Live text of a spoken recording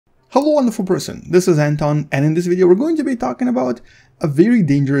Hello wonderful person, this is Anton, and in this video we're going to be talking about a very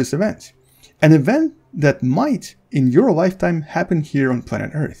dangerous event. An event that might, in your lifetime, happen here on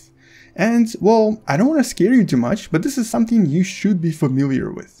planet Earth. And, well, I don't want to scare you too much, but this is something you should be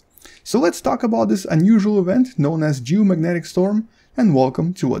familiar with. So let's talk about this unusual event known as Geomagnetic Storm, and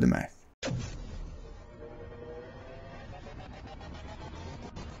welcome to What the Math.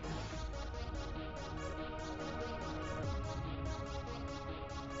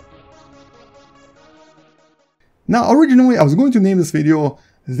 Now, originally I was going to name this video,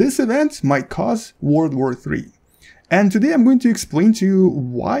 "This event might cause World War III." And today I'm going to explain to you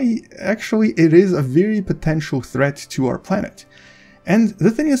why actually it is a very potential threat to our planet. And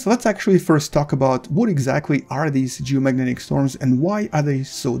the thing is, let's actually first talk about what exactly are these geomagnetic storms and why are they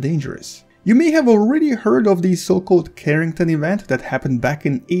so dangerous. You may have already heard of the so-called Carrington event that happened back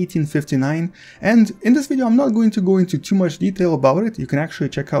in 1859, and in this video I'm not going to go into too much detail about it. You can actually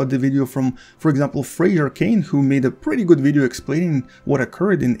check out the video from, for example, Fraser Cain, who made a pretty good video explaining what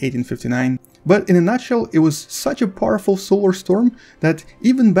occurred in 1859. But in a nutshell, it was such a powerful solar storm that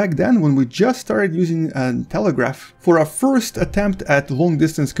even back then, when we just started using a telegraph for our first attempt at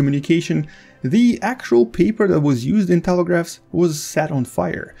long-distance communication, the actual paper that was used in telegraphs was set on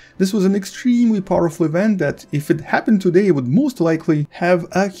fire. This was an extremely powerful event that, if it happened today, would most likely have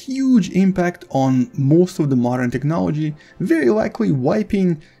a huge impact on most of the modern technology, very likely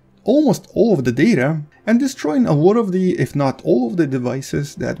wiping almost all of the data and destroying a lot of the, if not all of the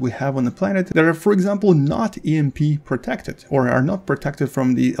devices that we have on the planet that are, for example, not EMP protected or are not protected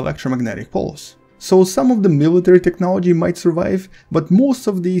from the electromagnetic pulse. So some of the military technology might survive, but most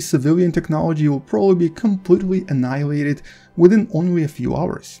of the civilian technology will probably be completely annihilated within only a few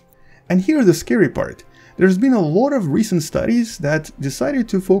hours. And here's the scary part. There's been a lot of recent studies that decided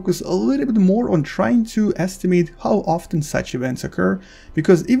to focus a little bit more on trying to estimate how often such events occur,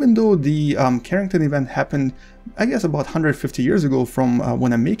 because even though the Carrington event happened, I guess, about 150 years ago from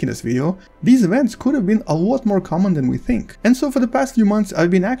when I'm making this video, these events could have been a lot more common than we think. And so for the past few months I've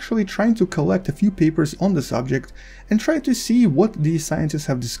been actually trying to collect a few papers on the subject and try to see what these scientists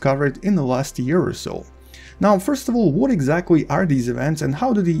have discovered in the last year or so. Now, first of all, what exactly are these events and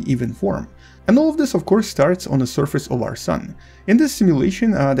how do they even form? And all of this, of course, starts on the surface of our sun. In this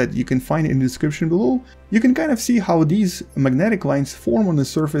simulation that you can find in the description below, you can kind of see how these magnetic lines form on the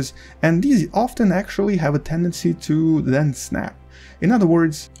surface, and these often actually have a tendency to then snap. In other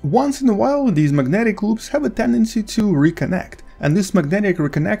words, once in a while, these magnetic loops have a tendency to reconnect. And this magnetic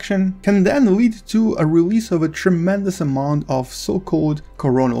reconnection can then lead to a release of a tremendous amount of so-called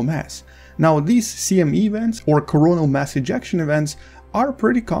coronal mass. Now, these CME events, or coronal mass ejection events, are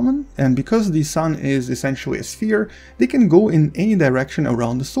pretty common, and because the sun is essentially a sphere, they can go in any direction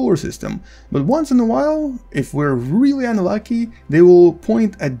around the solar system. But once in a while, if we're really unlucky, they will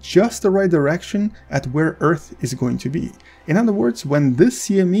point at just the right direction at where Earth is going to be. In other words, when this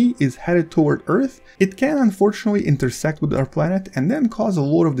CME is headed toward Earth, it can unfortunately intersect with our planet and then cause a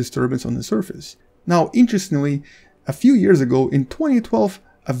lot of disturbance on the surface. Now, interestingly, a few years ago, in 2012,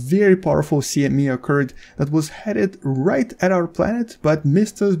 a very powerful CME occurred that was headed right at our planet but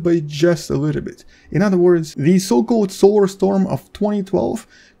missed us by just a little bit. In other words, the so-called solar storm of 2012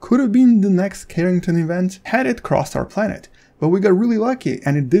 could have been the next Carrington event had it crossed our planet, but we got really lucky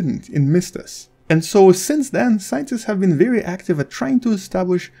and it didn't, it missed us. And so since then, scientists have been very active at trying to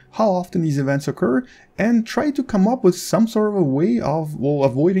establish how often these events occur and try to come up with some sort of a way of, well,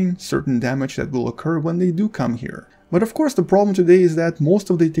 avoiding certain damage that will occur when they do come here. But of course the problem today is that most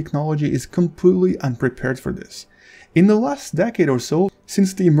of the technology is completely unprepared for this. In the last decade or so,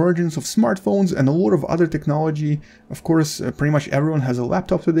 since the emergence of smartphones and a lot of other technology, of course pretty much everyone has a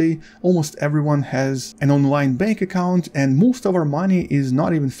laptop today, almost everyone has an online bank account, and most of our money is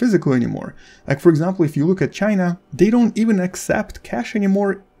not even physical anymore. Like, for example, if you look at China, they don't even accept cash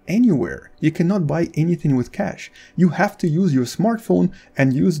anymore anywhere. You cannot buy anything with cash. You have to use your smartphone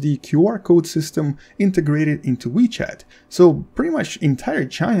and use the QR code system integrated into WeChat. So pretty much entire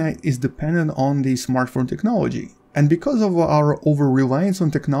China is dependent on the smartphone technology. And because of our over-reliance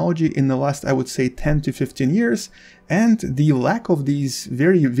on technology in the last, I would say, 10 to 15 years, and the lack of these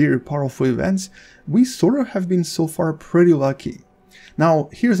very, very powerful events, we sort of have been so far pretty lucky. Now,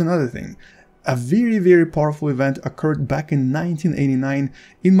 here's another thing. A very, very powerful event occurred back in 1989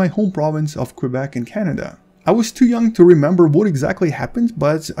 in my home province of Quebec in Canada. I was too young to remember what exactly happened,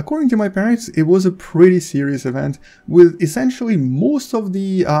 but according to my parents, it was a pretty serious event, with essentially most of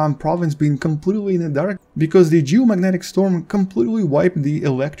the province being completely in the dark because the geomagnetic storm completely wiped the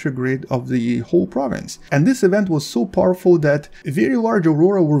electric grid of the whole province. And this event was so powerful that very large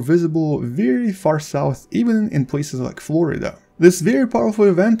aurora were visible very far south, even in places like Florida. This very powerful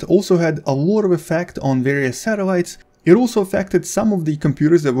event also had a lot of effect on various satellites. It also affected some of the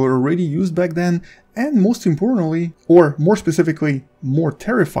computers that were already used back then, and most importantly, or more specifically, more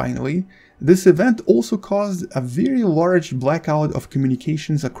terrifyingly, this event also caused a very large blackout of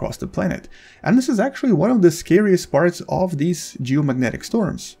communications across the planet. And this is actually one of the scariest parts of these geomagnetic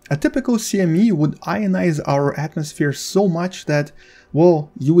storms. A typical CME would ionize our atmosphere so much that,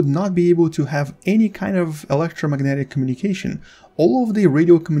 well, you would not be able to have any kind of electromagnetic communication. All of the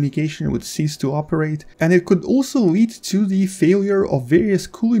radio communication would cease to operate, and it could also lead to the failure of various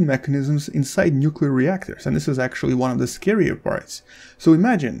cooling mechanisms inside nuclear reactors, and this is actually one of the scarier parts. So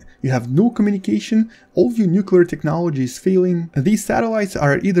imagine, you have no communication, all of your nuclear technology is failing, these satellites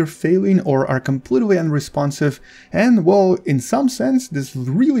are either failing or are completely unresponsive, and well, in some sense, this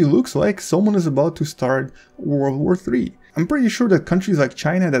really looks like someone is about to start World War III. I'm pretty sure that countries like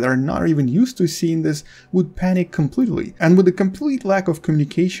China that are not even used to seeing this would panic completely, and with a complete lack of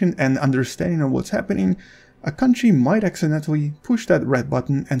communication and understanding of what's happening, a country might accidentally push that red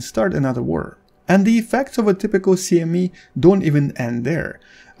button and start another war. And the effects of a typical CME don't even end there.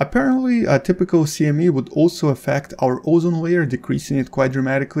 Apparently, a typical CME would also affect our ozone layer, decreasing it quite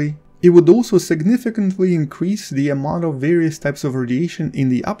dramatically. It would also significantly increase the amount of various types of radiation in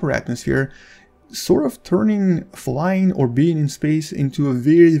the upper atmosphere, sort of turning flying or being in space into a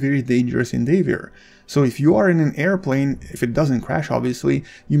very, very dangerous endeavor. So if you are in an airplane, if it doesn't crash obviously,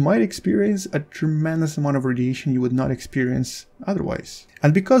 you might experience a tremendous amount of radiation you would not experience otherwise.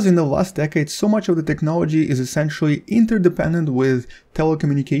 And because in the last decade so much of the technology is essentially interdependent with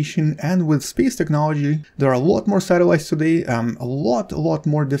telecommunication and with space technology, there are a lot more satellites today, a lot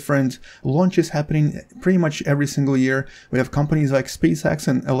more different launches happening pretty much every single year. We have companies like SpaceX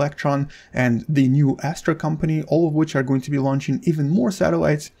and Electron and the new Astra company, all of which are going to be launching even more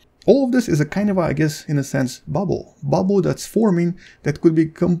satellites. All of this is a kind of, I guess, in a sense, bubble that's forming that could be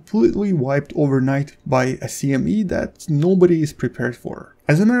completely wiped overnight by a CME that nobody is prepared for.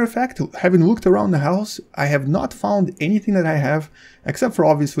 As a matter of fact, having looked around the house, I have not found anything that I have, except for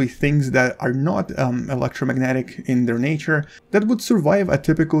obviously things that are not electromagnetic in their nature, that would survive a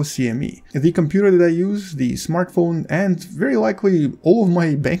typical CME. The computer that I use, the smartphone, and very likely all of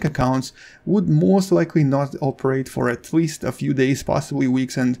my bank accounts would most likely not operate for at least a few days, possibly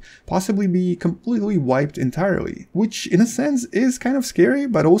weeks, and possibly be completely wiped entirely. Which in a sense is kind of scary,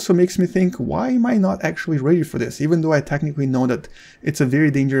 but also makes me think, why am I not actually ready for this, even though I technically know that it's a very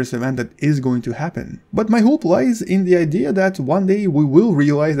dangerous event that is going to happen. But my hope lies in the idea that one day we will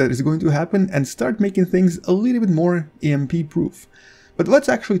realize that it's going to happen and start making things a little bit more EMP proof. But let's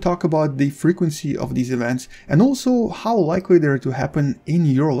actually talk about the frequency of these events and also how likely they are to happen in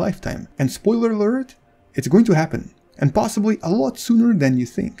your lifetime. And spoiler alert, it's going to happen, and possibly a lot sooner than you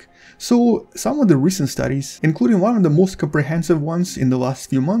think. So some of the recent studies, including one of the most comprehensive ones in the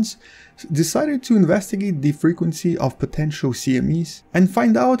last few months, decided to investigate the frequency of potential CMEs and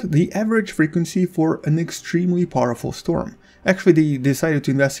find out the average frequency for an extremely powerful storm. Actually, they decided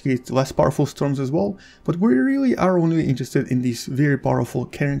to investigate less powerful storms as well, but we really are only interested in these very powerful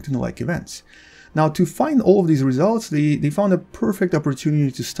Carrington-like events. Now, to find all of these results, they found a perfect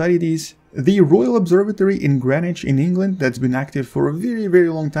opportunity to study these. The Royal Observatory in Greenwich in England, that's been active for a very, very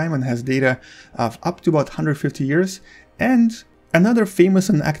long time and has data of up to about 150 years, and another famous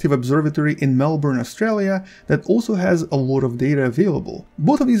and active observatory in Melbourne, Australia, that also has a lot of data available.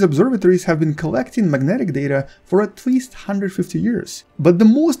 Both of these observatories have been collecting magnetic data for at least 150 years. But the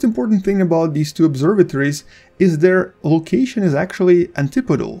most important thing about these two observatories is their location is actually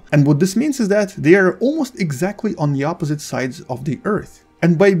antipodal. And what this means is that they are almost exactly on the opposite sides of the Earth.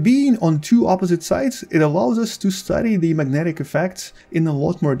 And by being on two opposite sides, it allows us to study the magnetic effects in a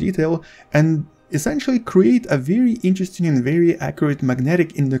lot more detail and essentially create a very interesting and very accurate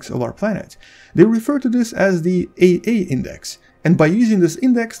magnetic index of our planet. They refer to this as the Aaa Index. And by using this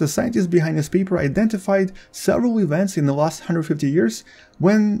index, the scientists behind this paper identified several events in the last 150 years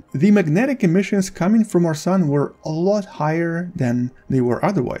when the magnetic emissions coming from our sun were a lot higher than they were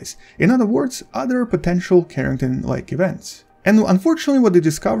otherwise. In other words, other potential Carrington-like events. And unfortunately what they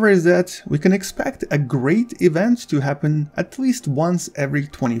discover is that we can expect a great event to happen at least once every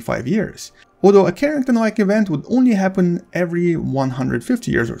 25 years. Although a Carrington-like event would only happen every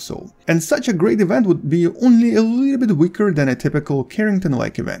 150 years or so. And such a great event would be only a little bit weaker than a typical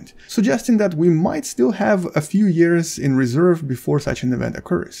Carrington-like event, suggesting that we might still have a few years in reserve before such an event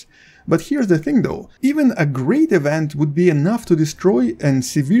occurs. But here's the thing though, even a great event would be enough to destroy and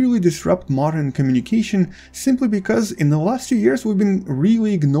severely disrupt modern communication simply because in the last few years we've been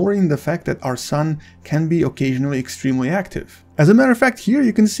really ignoring the fact that our sun can be occasionally extremely active. As a matter of fact, here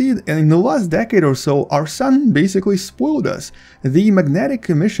you can see in the last decade or so, our sun basically spoiled us. The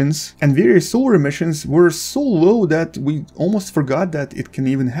magnetic emissions and various solar emissions were so low that we almost forgot that it can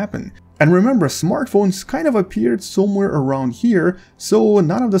even happen. And remember, smartphones kind of appeared somewhere around here, so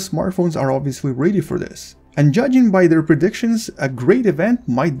none of the smartphones are obviously ready for this. And judging by their predictions, a great event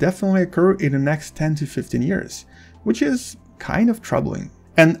might definitely occur in the next 10 to 15 years, which is kind of troubling.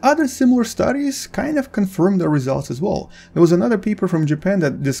 And other similar studies kind of confirmed the results as well. There was another paper from Japan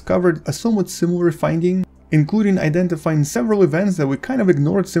that discovered a somewhat similar finding, including identifying several events that we kind of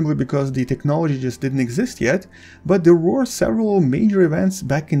ignored simply because the technology just didn't exist yet, but there were several major events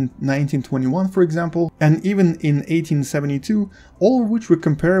back in 1921, for example, and even in 1872, all of which were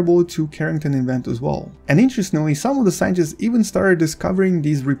comparable to Carrington event as well. And interestingly, some of the scientists even started discovering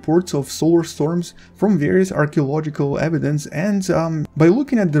these reports of solar storms from various archaeological evidence and by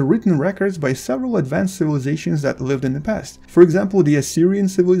looking at the written records by several advanced civilizations that lived in the past. For example, the Assyrian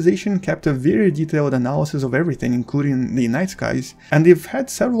civilization kept a very detailed analysis of everything, including the night skies, and they've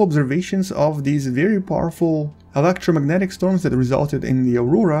had several observations of these very powerful electromagnetic storms that resulted in the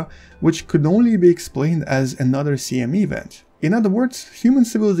aurora, which could only be explained as another CME event. In other words, human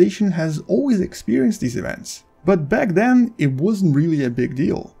civilization has always experienced these events. But back then, it wasn't really a big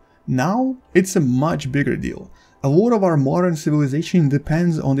deal. Now, it's a much bigger deal. A lot of our modern civilization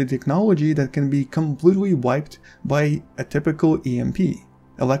depends on the technology that can be completely wiped by a typical EMP,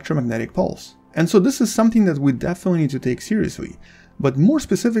 electromagnetic pulse. And so this is something that we definitely need to take seriously. But more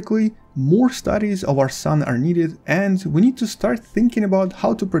specifically, more studies of our sun are needed, and we need to start thinking about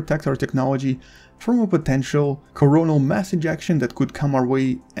how to protect our technology from a potential coronal mass ejection that could come our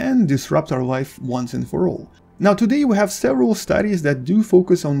way and disrupt our life once and for all. Now today we have several studies that do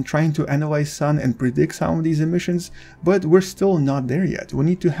focus on trying to analyze sun and predict some of these emissions, but we're still not there yet. We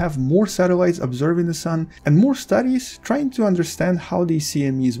need to have more satellites observing the sun and more studies trying to understand how these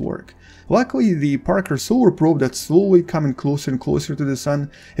CMEs work. Luckily, the Parker Solar Probe that's slowly coming closer and closer to the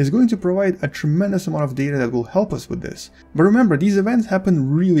sun is going to provide a tremendous amount of data that will help us with this. But remember, these events happen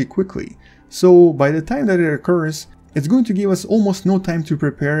really quickly, so by the time that it occurs, it's going to give us almost no time to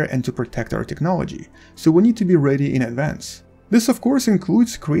prepare and to protect our technology, so we need to be ready in advance. This of course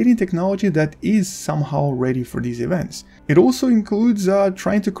includes creating technology that is somehow ready for these events. It also includes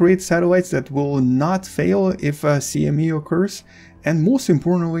trying to create satellites that will not fail if a CME occurs, and most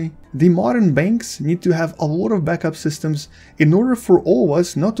importantly, the modern banks need to have a lot of backup systems in order for all of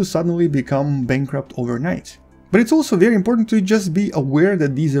us not to suddenly become bankrupt overnight. But it's also very important to just be aware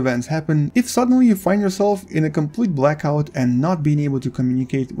that these events happen if suddenly you find yourself in a complete blackout and not being able to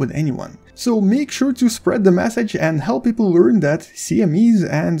communicate with anyone. So make sure to spread the message and help people learn that CMEs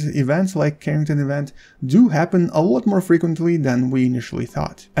and events like Carrington event do happen a lot more frequently than we initially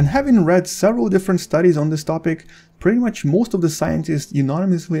thought. And having read several different studies on this topic, pretty much most of the scientists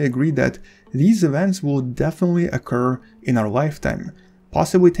unanimously agree that these events will definitely occur in our lifetime.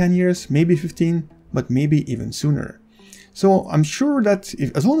 Possibly 10 years, maybe 15, but maybe even sooner. So I'm sure that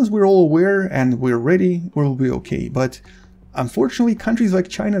as long as we're all aware and we're ready, we'll be okay. But unfortunately, countries like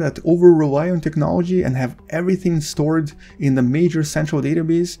China that over-rely on technology and have everything stored in the major central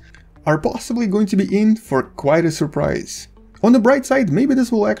database are possibly going to be in for quite a surprise. On the bright side, maybe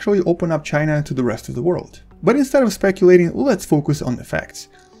this will actually open up China to the rest of the world. But instead of speculating, let's focus on the facts.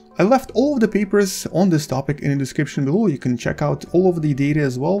 I left all of the papers on this topic in the description below. You can check out all of the data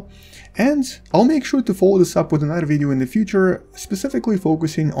as well. And I'll make sure to follow this up with another video in the future, specifically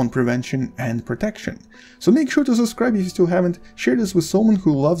focusing on prevention and protection. So make sure to subscribe if you still haven't, share this with someone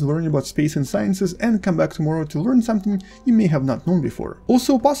who loves learning about space and sciences, and come back tomorrow to learn something you may have not known before.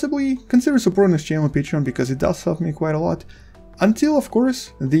 Also, possibly consider supporting this channel on Patreon because it does help me quite a lot. Until, of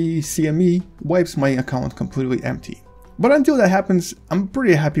course, the CME wipes my account completely empty. But until that happens, I'm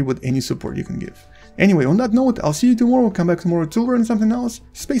pretty happy with any support you can give. Anyway, on that note, I'll see you tomorrow, come back tomorrow to learn something else,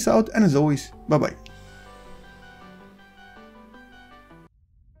 space out, and as always, bye bye.